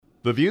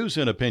The views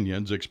and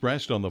opinions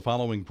expressed on the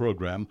following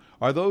program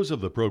are those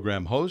of the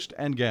program host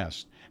and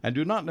guest and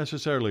do not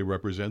necessarily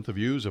represent the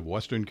views of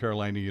Western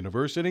Carolina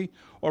University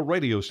or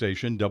radio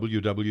station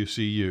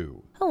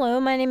WWCU. Hello,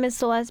 my name is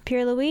Celeste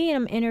Pierre-Louis,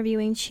 and I'm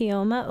interviewing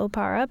Chioma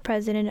Opara,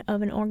 president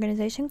of an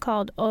organization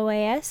called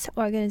OAS,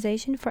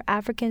 Organization for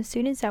African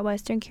Students at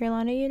Western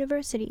Carolina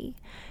University.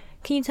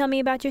 Can you tell me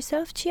about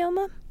yourself,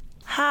 Chioma?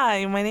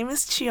 Hi, my name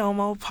is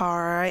Chioma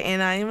Opara,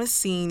 and I am a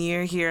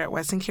senior here at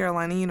Western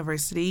Carolina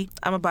University.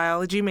 I'm a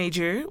biology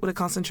major with a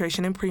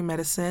concentration in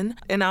pre-medicine,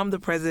 and I'm the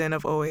president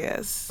of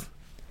OAS.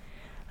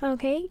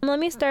 Okay, let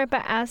me start by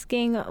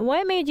asking,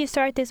 what made you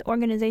start this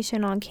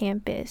organization on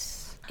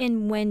campus,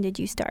 and when did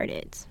you start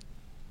it?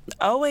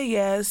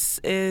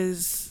 OAS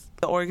is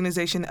the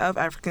organization of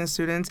African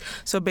students.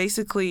 So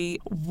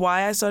basically,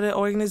 why I started the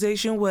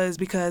organization was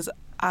because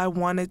I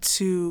wanted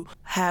to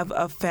have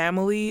a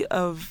family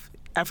of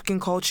African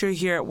culture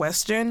here at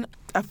Western.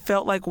 I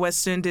felt like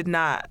Western did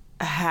not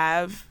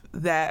have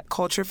that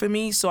culture for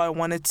me, so I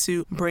wanted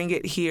to bring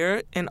it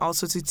here and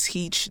also to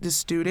teach the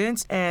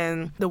students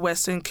and the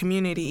Western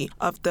community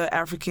of the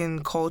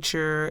African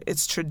culture,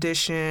 its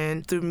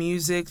tradition, through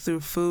music,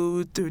 through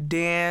food, through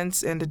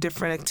dance, and the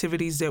different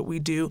activities that we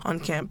do on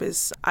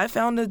campus. I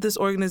founded this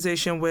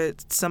organization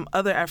with some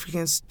other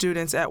African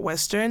students at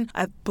Western.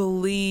 I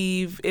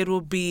believe it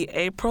will be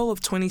April of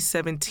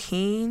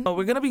 2017.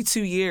 We're going to be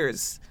 2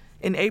 years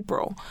in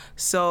April.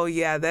 So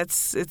yeah,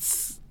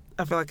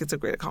 I feel like it's a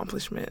great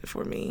accomplishment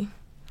for me.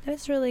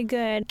 That's really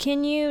good.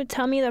 Can you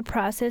tell me the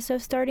process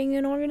of starting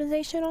an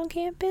organization on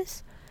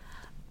campus?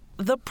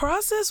 The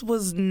process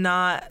was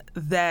not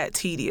that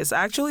tedious.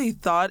 I actually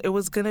thought it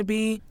was going to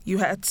be, you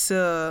had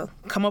to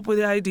come up with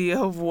the idea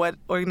of what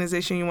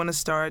organization you want to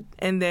start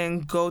and then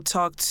go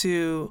talk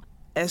to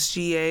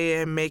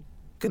SGA and make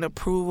an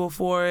approval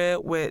for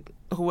it with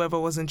whoever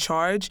was in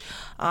charge.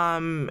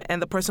 And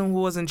the person who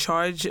was in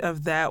charge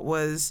of that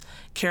was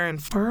Karen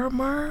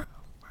Firmer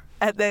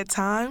at that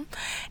time,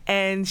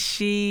 and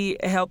she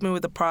helped me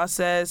with the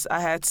process. I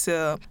had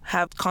to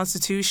have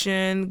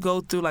Constitution, go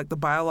through like the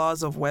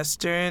bylaws of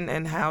Western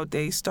and how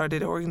they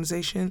started the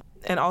organization.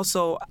 And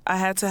also I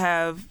had to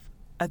have,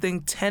 I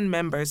think, 10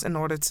 members in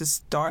order to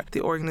start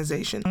the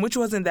organization, which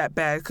wasn't that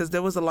bad because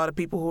there was a lot of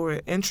people who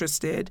were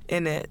interested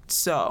in it.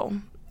 So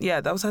yeah,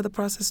 that was how the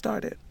process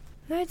started.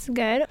 That's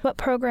good. What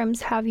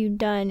programs have you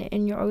done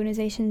in your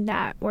organization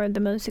that were the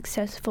most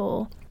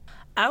successful?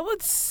 I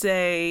would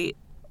say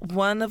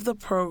one of the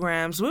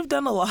programs, we've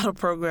done a lot of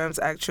programs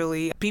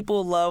actually.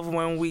 People love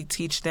when we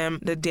teach them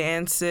the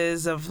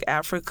dances of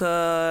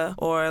Africa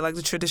or like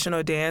the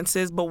traditional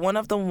dances. But one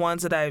of the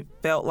ones that I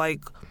felt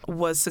like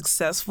was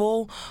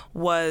successful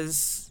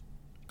was,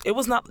 it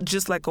was not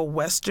just like a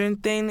Western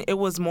thing. It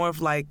was more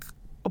of like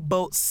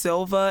both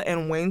Silva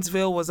and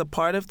Waynesville was a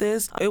part of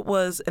this. It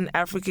was an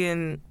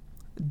African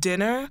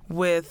dinner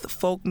with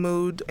Folk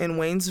Mood in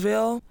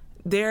Waynesville.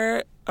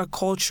 They're a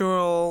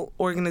cultural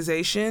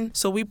organization,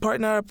 so we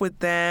partnered up with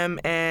them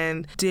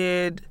and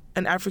did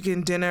an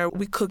African dinner.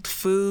 We cooked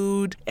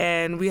food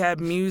and we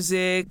had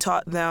music,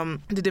 taught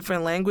them the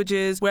different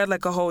languages. We had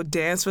like a whole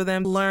dance for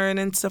them to learn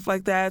and stuff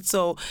like that.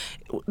 So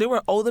there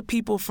were older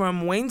people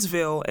from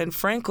Waynesville and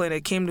Franklin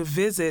that came to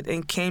visit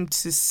and came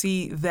to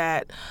see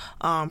that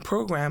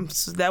program.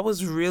 So that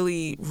was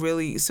really,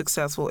 really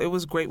successful. It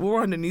was great. We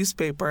were on the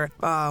newspaper,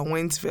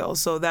 Waynesville.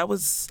 So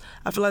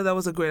I feel like that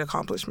was a great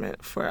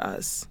accomplishment for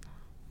us.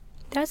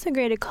 That's a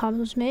great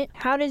accomplishment.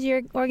 How does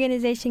your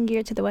organization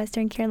gear to the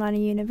Western Carolina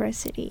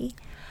University?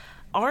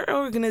 Our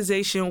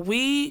organization,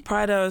 we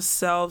pride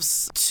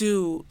ourselves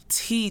to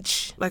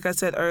teach, like I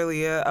said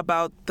earlier,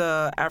 about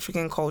the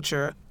African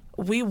culture.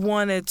 We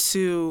wanted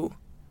to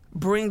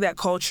bring that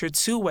culture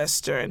to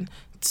Western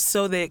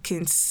so they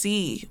can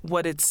see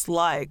what it's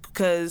like.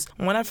 Because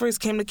when I first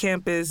came to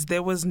campus,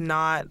 there wasn't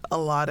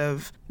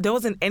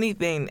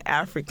anything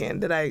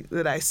African that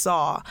I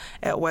saw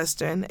at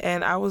Western.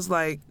 And I was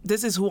like,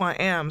 this is who I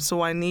am.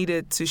 So I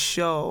needed to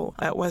show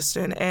at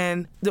Western.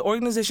 And the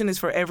organization is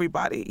for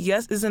everybody.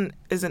 Yes, it's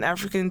an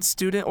African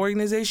student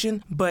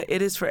organization, but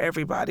it is for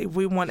everybody.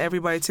 We want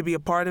everybody to be a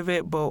part of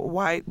it, but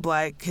white,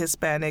 black,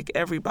 Hispanic,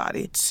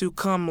 everybody to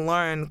come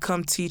learn,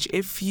 come teach.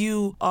 If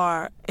you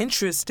are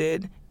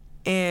interested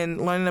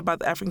in learning about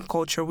the African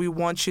culture, we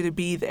want you to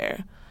be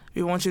there.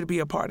 We want you to be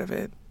a part of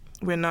it.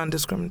 We're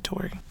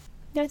non-discriminatory.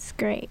 That's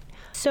great.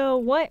 So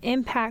what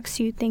impacts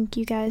do you think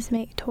you guys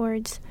make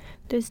towards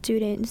the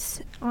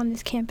students on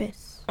this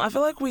campus? I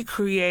feel like we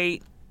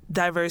create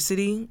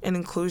diversity and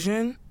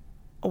inclusion.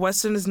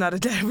 Western is not a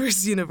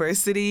diverse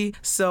university,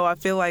 so I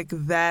feel like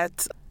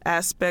that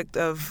aspect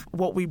of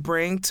what we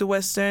bring to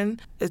Western,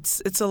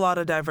 it's a lot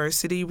of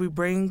diversity we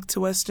bring to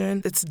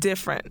Western. It's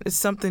different. It's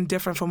something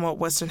different from what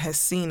Western has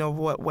seen or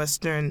what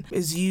Western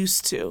is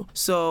used to.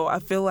 So I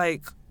feel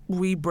like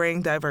we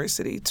bring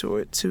diversity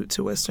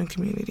to Western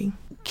community.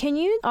 Can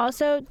you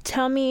also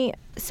tell me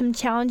some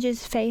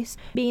challenges faced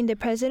being the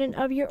president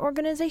of your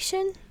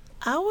organization?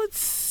 I would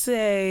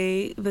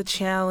say the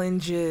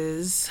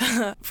challenges,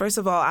 first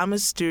of all, I'm a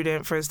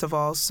student,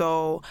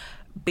 so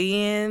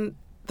being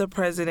the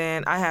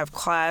president, I have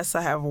class,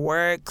 I have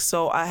work,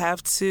 so I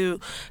have to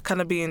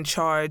kind of be in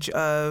charge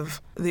of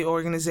the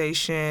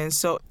organization.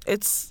 So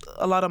it's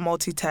a lot of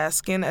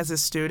multitasking as a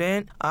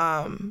student,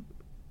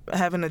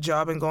 having a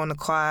job and going to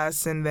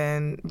class and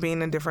then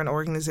being in different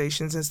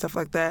organizations and stuff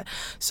like that.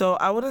 So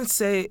I wouldn't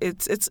say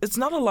it's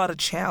not a lot of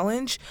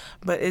challenge,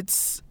 but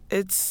it's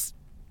it's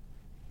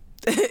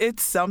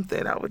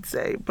something, I would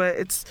say, but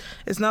it's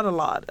not a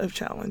lot of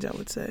challenge, I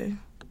would say.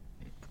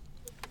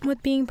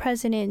 With being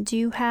president, do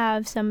you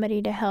have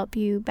somebody to help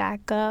you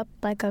back up,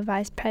 like a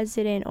vice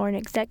president or an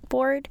exec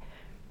board?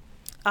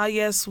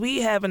 Yes,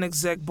 we have an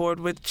exec board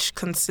which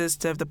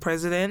consists of the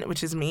president,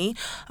 which is me,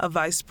 a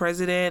vice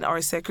president,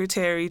 our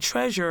secretary,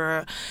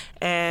 treasurer,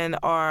 and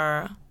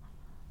our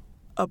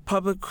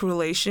public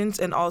relations,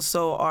 and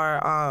also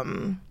our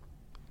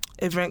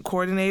event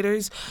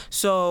coordinators.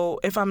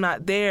 So if I'm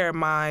not there,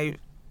 my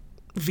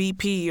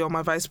VP or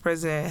my vice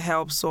president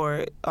helps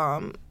or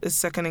is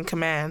second in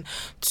command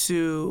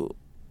to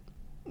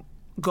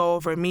go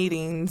over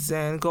meetings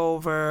and go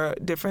over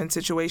different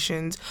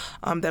situations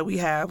that we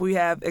have. We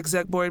have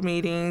exec board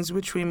meetings,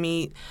 which we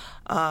meet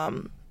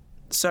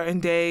certain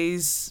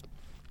days.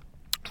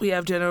 We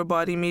have general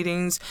body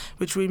meetings,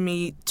 which we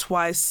meet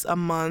twice a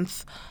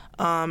month.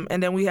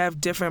 And then we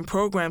have different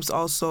programs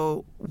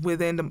also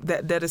within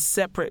that is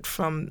separate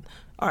from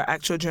our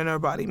actual general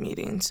body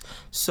meetings.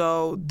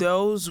 So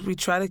those, we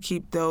try to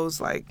keep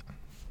those like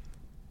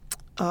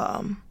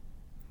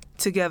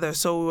together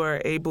so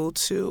we're able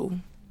to,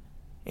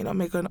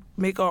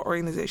 make our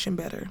organization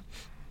better.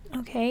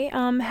 Okay.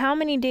 How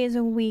many days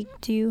a week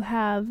do you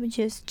have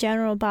just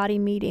general body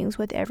meetings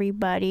with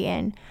everybody,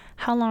 and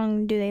how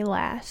long do they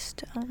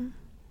last?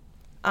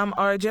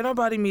 Our general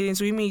body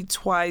meetings, we meet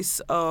twice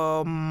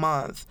a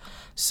month.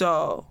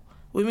 So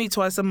we meet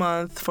twice a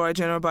month for our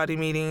general body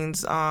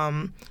meetings.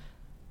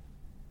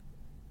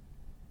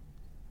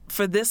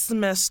 For this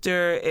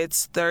semester,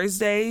 it's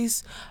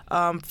Thursdays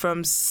from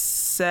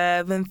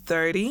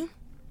 7:30.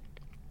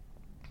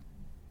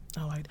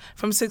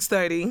 From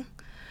 6:30.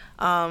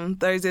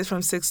 Thursdays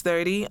from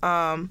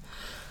 6:30.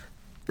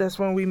 That's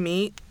when we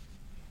meet.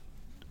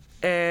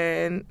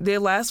 And they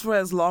last for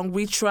as long.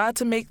 We try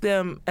to make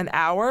them an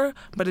hour,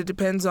 but it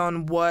depends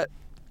on what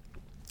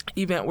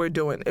event we're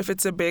doing. If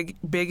it's a big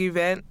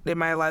event, they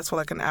might last for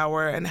like an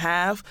hour and a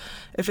half.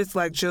 If it's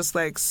like just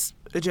like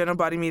a general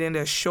body meeting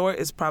that's short,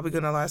 it's probably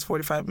going to last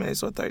 45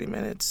 minutes or 30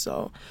 minutes.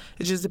 So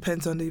it just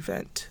depends on the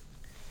event.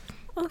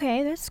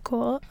 Okay, that's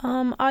cool.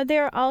 Are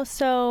there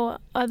also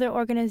other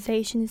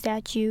organizations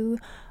that you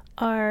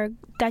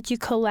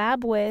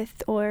collab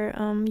with or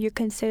you're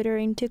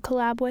considering to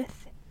collab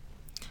with?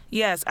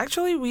 Yes,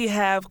 actually we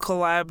have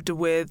collabed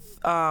with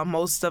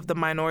most of the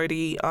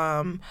minority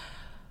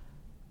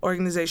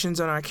organizations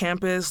on our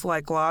campus,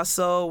 like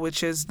LASO,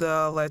 which is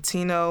the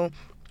Latino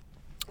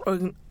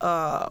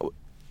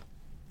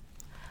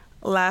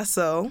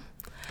LASO,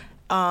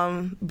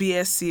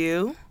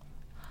 BSU,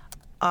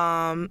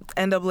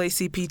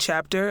 NAACP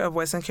chapter of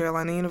Western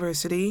Carolina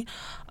University.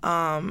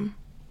 What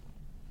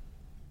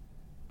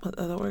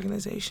other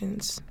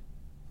organizations?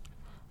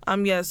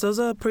 Yes, those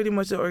are pretty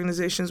much the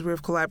organizations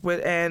we've collabed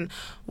with, and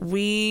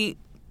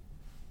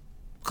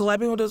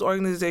collabing with those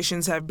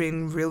organizations have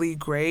been really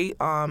great.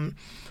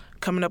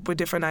 Coming up with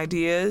different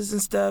ideas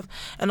and stuff.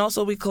 And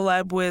also we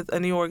collab with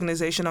a new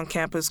organization on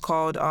campus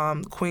called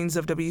Queens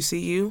of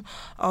WCU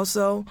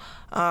also.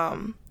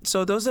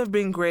 So those have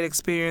been great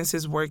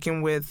experiences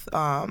working with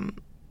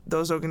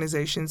those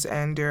organizations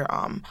and their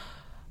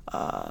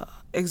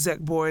exec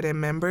board and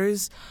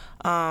members.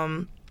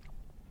 Some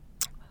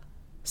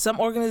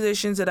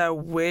organizations that I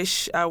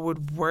wish I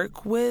would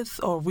work with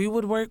or we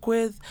would work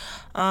with,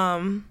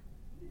 probably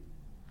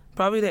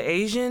the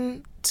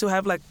Asian, to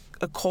have like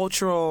a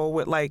cultural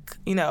with like,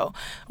 with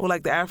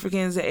like the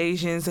Africans, the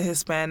Asians, the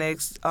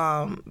Hispanics,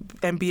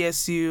 and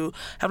BSU,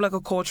 have like a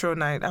cultural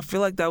night. I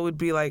feel like that would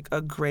be like a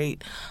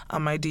great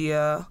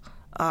idea.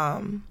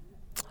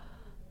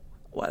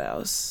 What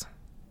else?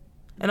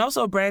 And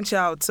also branch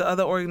out to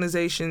other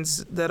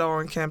organizations that are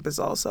on campus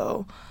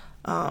also.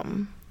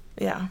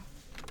 Yeah.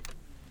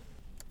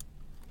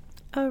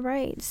 All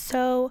right.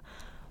 So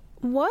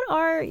what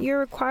are your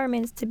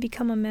requirements to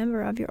become a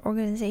member of your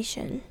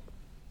organization?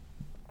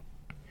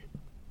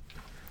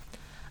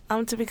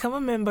 To become a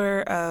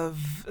member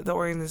of the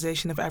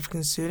Organization of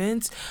African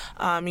Students,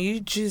 you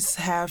just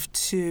have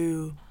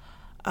to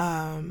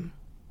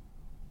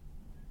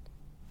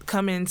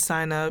come in,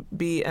 sign up,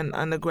 be an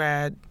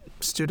undergrad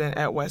student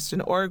at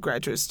Western or a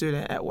graduate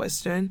student at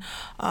Western.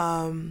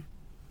 You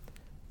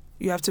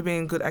have to be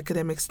in good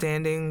academic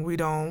standing.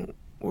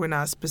 We're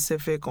not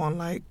specific on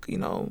like,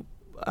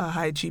 a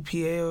high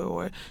GPA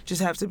or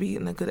just have to be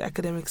in a good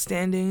academic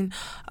standing.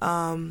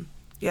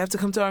 You have to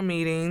come to our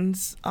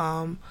meetings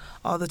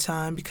all the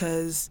time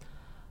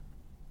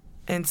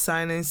and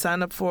sign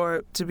up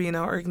to be in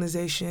our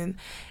organization,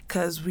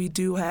 because we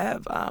do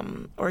have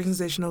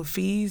organizational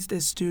fees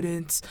that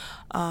students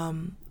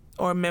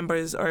or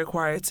members are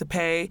required to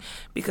pay,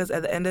 because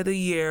at the end of the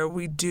year,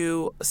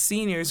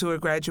 seniors who are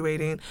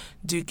graduating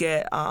do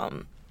get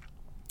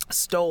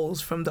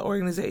stoles from the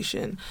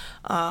organization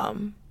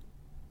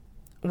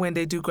when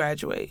they do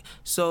graduate.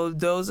 So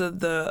those are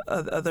the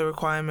other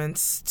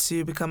requirements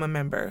to become a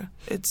member.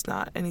 It's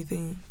not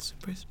anything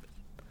super specific.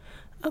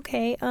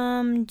 Okay,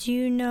 do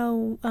you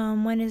know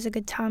when is a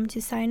good time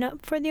to sign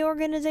up for the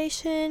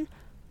organization?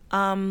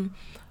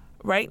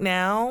 Right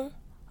now,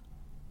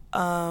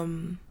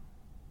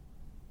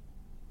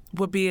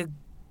 would be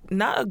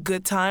not a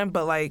good time,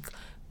 but like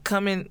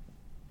coming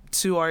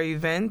to our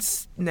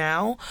events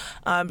now,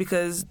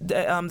 because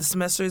the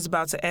semester is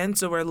about to end,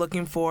 so we're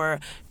looking for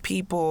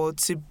people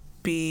to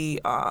be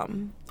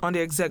on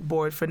the exec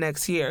board for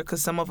next year,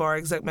 because some of our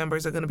exec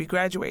members are going to be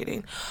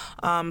graduating.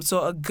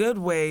 So a good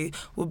way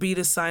would be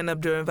to sign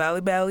up during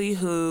Valley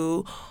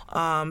Ballyhoo,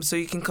 so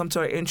you can come to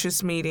our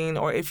interest meeting.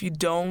 Or if you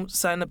don't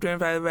sign up during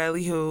Valley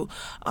Ballyhoo,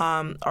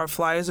 our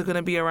flyers are going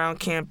to be around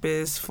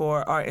campus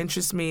for our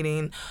interest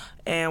meeting,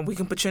 and we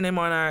can put your name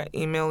on our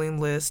emailing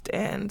list,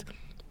 and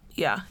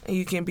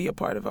you can be a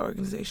part of our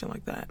organization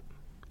like that.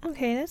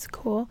 Okay, that's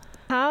cool.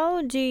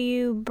 How do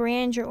you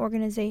brand your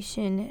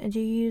organization? Do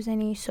you use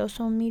any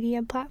social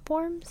media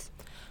platforms?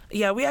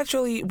 Yeah, we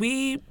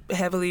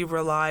heavily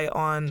rely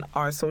on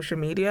our social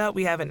media.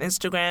 We have an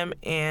Instagram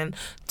and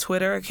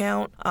Twitter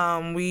account.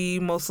 We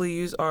mostly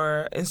use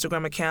our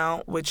Instagram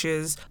account, which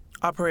is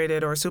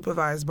operated or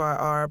supervised by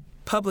our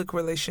public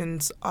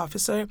relations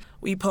officer.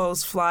 We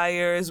post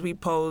flyers, we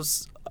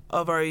post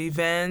of our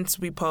events,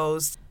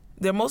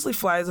 they're mostly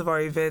flyers of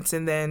our events,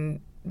 and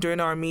then during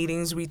our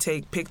meetings, we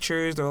take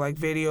pictures or like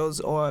videos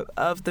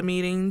of the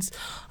meetings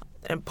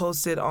and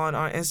post it on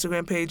our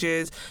Instagram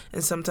pages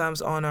and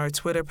sometimes on our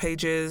Twitter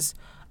pages.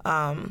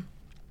 And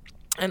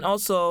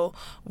also,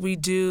 we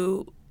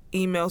do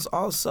emails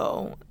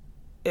also,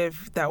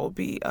 if that would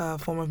be a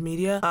form of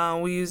media.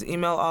 We use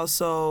email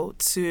also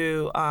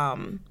to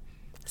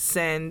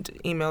send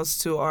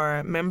emails to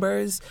our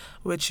members,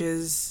 which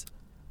is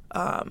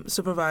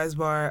supervised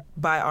by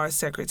our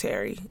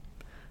secretary.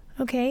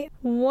 Okay,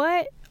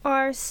 what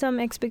are some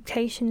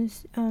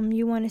expectations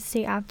you want to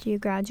see after you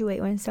graduate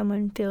when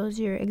someone fills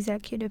your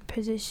executive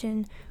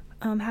position?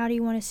 How do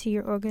you want to see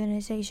your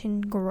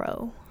organization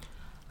grow?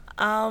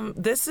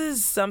 This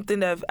is something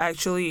that I've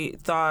actually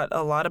thought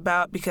a lot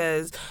about,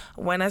 because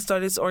when I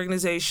started this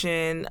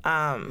organization,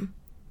 I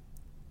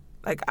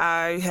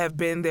have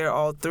been there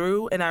all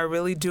through, and I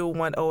really do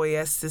want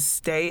OAS to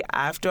stay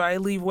after I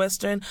leave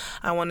Western.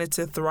 I want it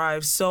to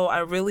thrive. So I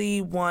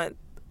really want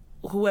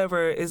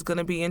whoever is going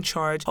to be in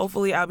charge,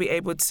 hopefully I'll be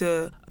able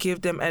to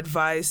give them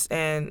advice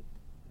and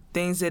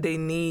things that they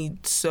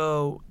need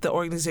so the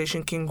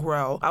organization can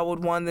grow. I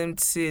would want them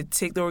to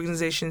take the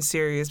organization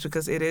serious,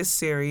 because it is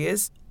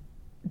serious.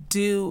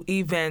 Do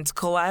events,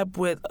 collab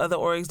with other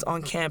orgs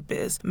on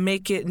campus,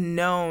 make it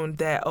known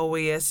that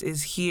OAS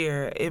is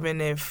here,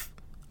 even if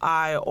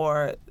I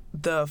or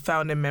the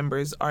founding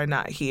members are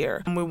not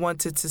here. And we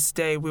want it to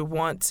stay. We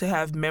want to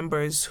have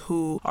members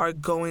who are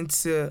going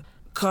to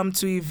come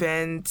to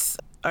events,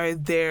 are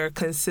there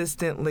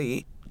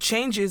consistently.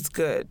 Change is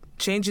good.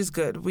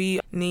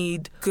 We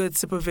need good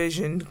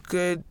supervision,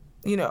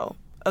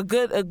 a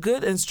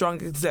good and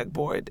strong exec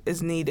board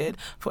is needed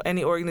for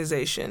any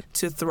organization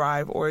to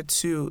thrive or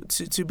to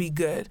be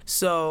good.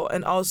 So,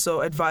 and also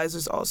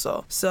advisors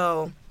also.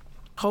 So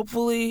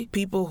hopefully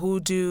people who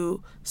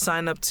do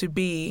sign up to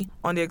be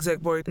on the exec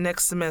board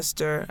next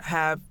semester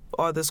have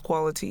all these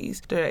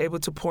qualities that are able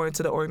to pour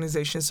into the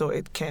organization so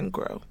it can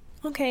grow.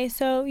 Okay,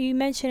 so you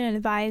mentioned an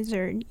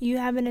advisor. You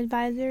have an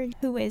advisor.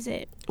 Who is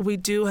it? We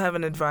do have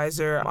an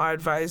advisor. Our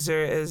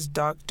advisor is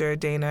Dr.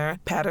 Dana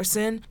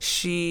Patterson.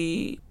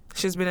 She's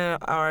been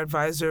our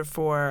advisor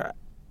for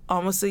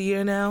almost a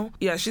year now.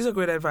 Yeah, she's a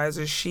great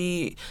advisor.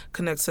 She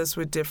connects us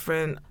with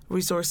different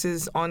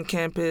resources on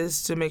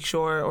campus to make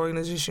sure our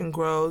organization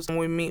grows. And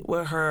we meet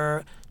with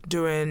her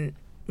during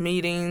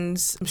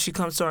meetings. She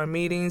comes to our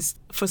meetings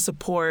for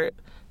support.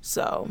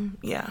 So,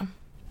 yeah.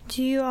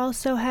 Do you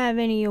also have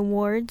any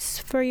awards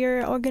for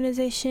your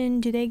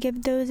organization? Do they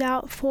give those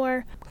out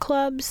for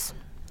clubs?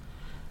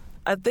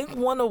 I think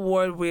one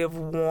award we have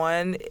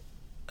won,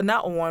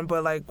 not won,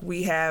 but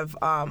we have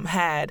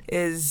had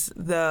is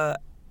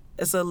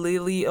it's a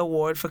Lilly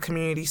Award for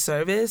Community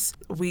Service.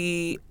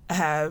 We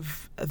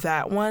have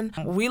that one.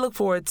 We look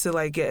forward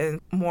to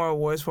getting more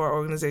awards for our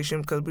organization,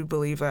 because we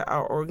believe that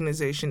our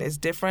organization is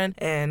different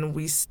and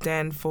we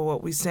stand for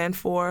what we stand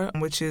for,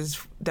 which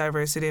is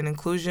diversity and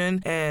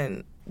inclusion,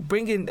 and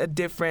bringing a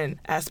different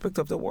aspect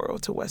of the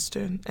world to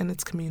Western and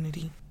its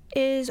community.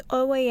 Is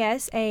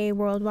OAS a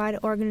worldwide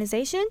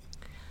organization?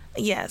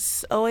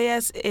 Yes,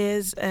 OAS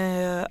is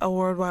a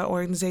worldwide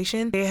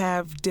organization. They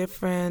have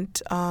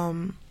different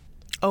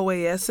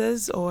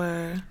OASs,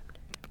 or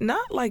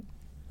not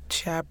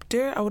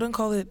chapter. I wouldn't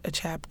call it a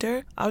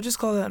chapter. I would just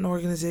call it an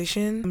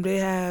organization.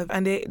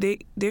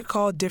 They're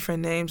called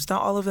different names.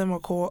 Not all of them are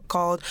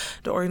called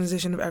the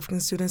Organization of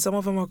African Students. Some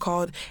of them are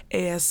called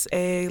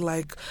ASA,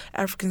 like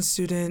African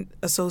Student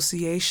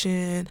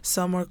Association.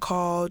 Some are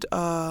called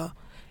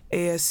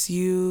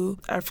ASU,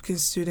 African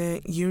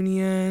Student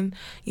Union.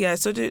 Yeah,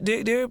 so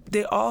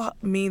they all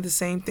mean the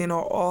same thing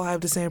or all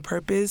have the same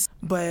purpose,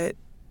 but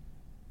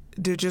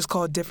they're just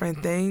called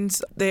different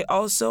things. They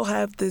also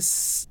have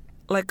this,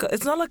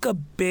 it's not like a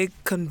big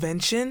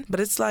convention, but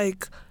it's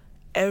like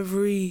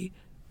every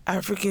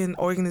African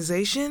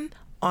organization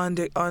on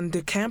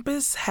the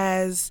campus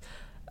has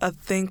a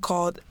thing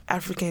called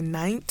African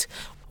Night,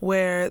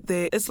 where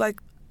it's like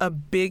a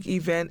big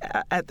event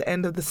at the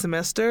end of the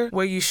semester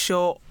where you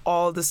show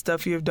all the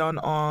stuff you've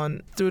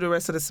done through the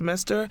rest of the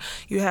semester.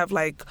 You have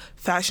like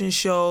fashion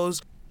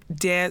shows,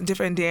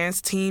 different dance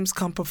teams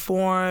come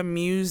perform,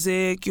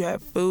 music, you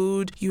have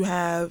food, you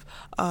have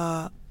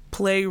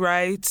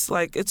playwrights.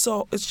 Like it's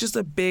just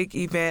a big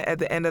event at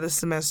the end of the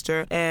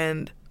semester,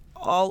 and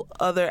all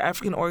other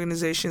African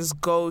organizations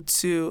go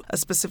to a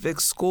specific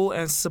school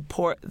and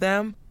support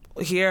them.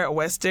 Here at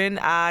Western,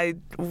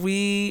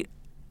 we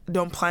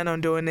don't plan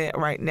on doing it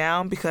right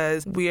now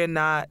because we are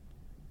not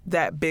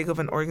that big of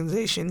an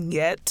organization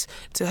yet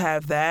to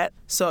have that.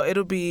 So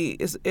it'll be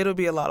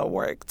a lot of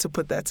work to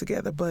put that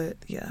together, but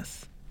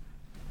yes.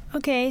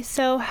 Okay,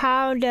 so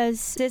how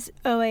does this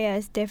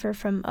OAS differ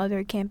from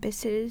other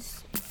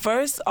campuses?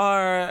 First,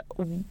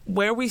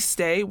 where we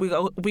stay, we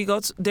go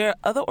to, there are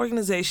other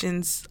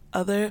organizations,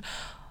 other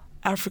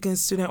African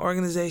student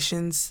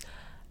organizations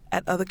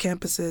at other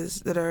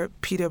campuses that are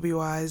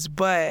PWIs,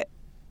 but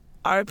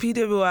our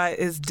PWI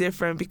is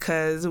different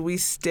because we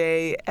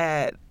stay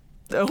at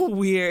a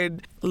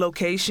weird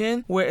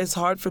location where it's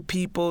hard for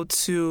people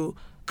to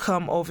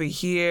come over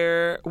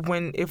here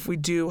if we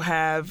do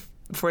have,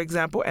 for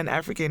example, an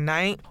African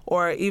night,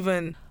 or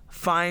even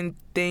find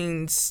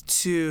things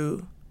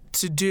to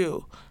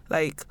do.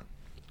 Like,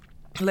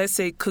 let's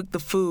say cook the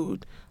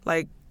food.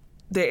 Like,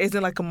 there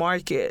isn't like a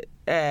market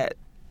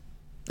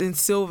in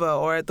Silva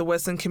or at the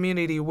Western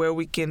community where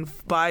we can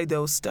buy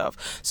those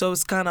stuff. So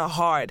it's kind of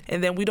hard.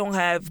 And then we don't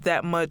have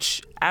that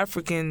much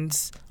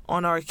Africans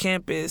on our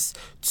campus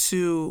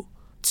to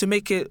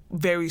make it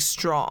very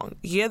strong.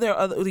 We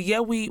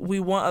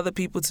want other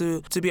people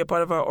to be a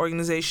part of our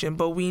organization,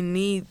 but we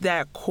need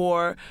that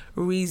core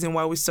reason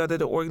why we started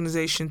the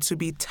organization to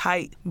be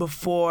tight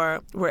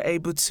before we're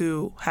able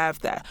to have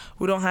that.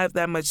 We don't have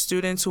that much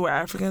students who are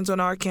Africans on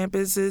our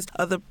campuses.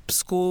 Other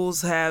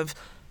schools have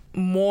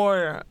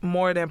more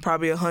than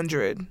probably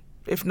 100,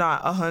 if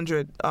not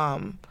 100,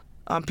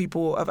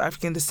 people of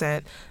African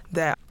descent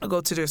that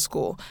go to their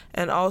school.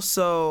 And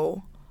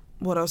also,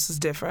 what else is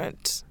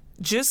different?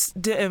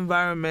 Just the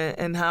environment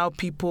and how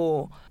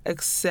people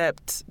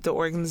accept the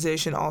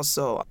organization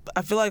also.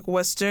 I feel like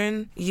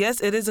Western, yes,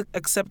 it is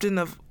accepting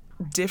of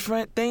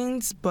different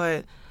things,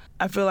 but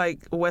I feel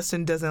like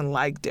Western doesn't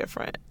like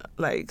different.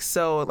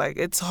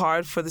 It's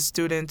hard for the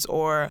students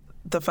or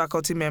the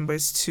faculty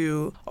members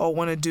to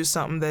want to do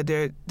something that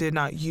they're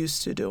not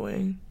used to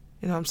doing.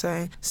 You know what I'm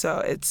saying? So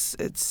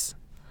it's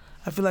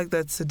I feel like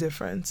that's the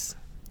difference.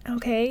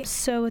 Okay,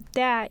 so with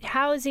that,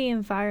 how is the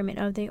environment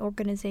of the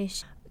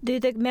organization? Do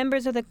the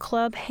members of the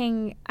club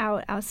hang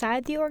out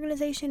outside the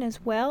organization as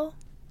well?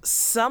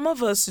 Some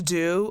of us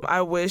do.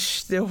 I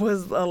wish there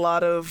was a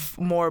lot of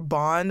more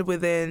bond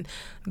within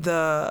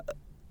the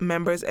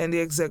members and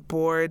the exec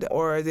board,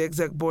 or the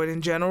exec board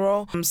in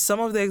general. Some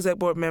of the exec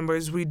board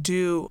members, we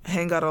do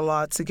hang out a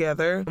lot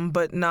together,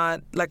 but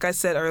not, like I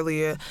said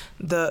earlier,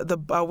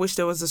 I wish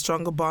there was a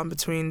stronger bond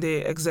between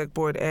the exec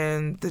board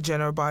and the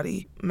general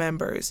body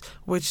members,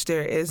 which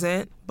there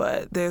isn't,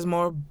 but there's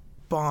more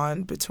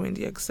bond between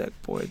the exec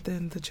board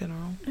than the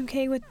general.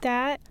 Okay, with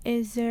that,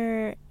 is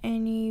there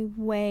any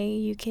way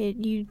you think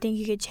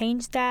you could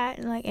change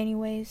that, like any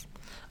ways?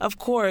 Of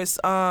course,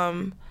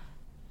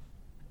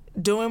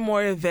 doing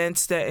more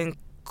events that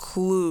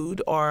include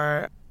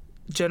our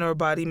general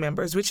body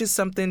members, which is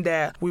something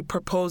that we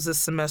proposed this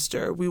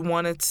semester. We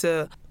wanted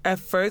to, at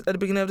the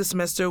beginning of the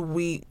semester,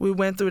 we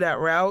went through that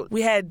route.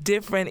 We had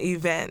different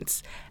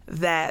events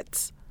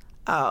that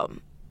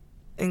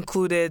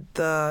included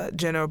the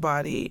general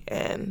body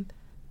and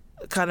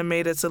kind of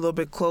made us a little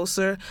bit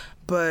closer.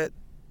 But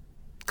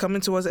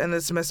coming towards the end of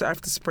the semester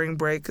after spring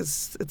break,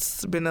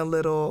 it's been a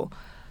little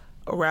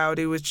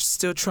rowdy. We're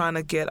still trying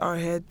to get our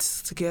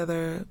heads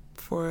together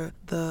for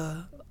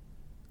the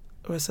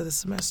rest of the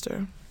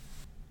semester.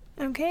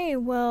 Okay,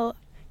 well,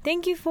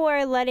 thank you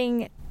for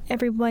letting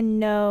everyone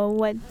know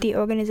what the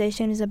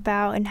organization is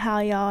about and how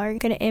y'all are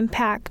going to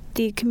impact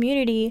the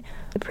community.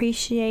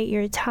 Appreciate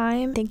your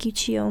time. Thank you,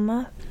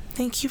 Chioma.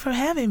 Thank you for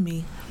having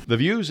me. The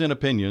views and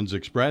opinions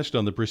expressed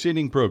on the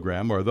preceding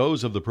program are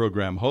those of the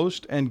program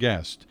host and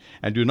guest,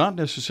 and do not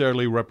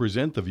necessarily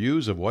represent the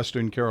views of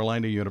Western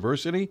Carolina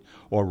University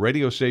or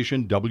radio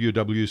station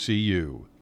WWCU.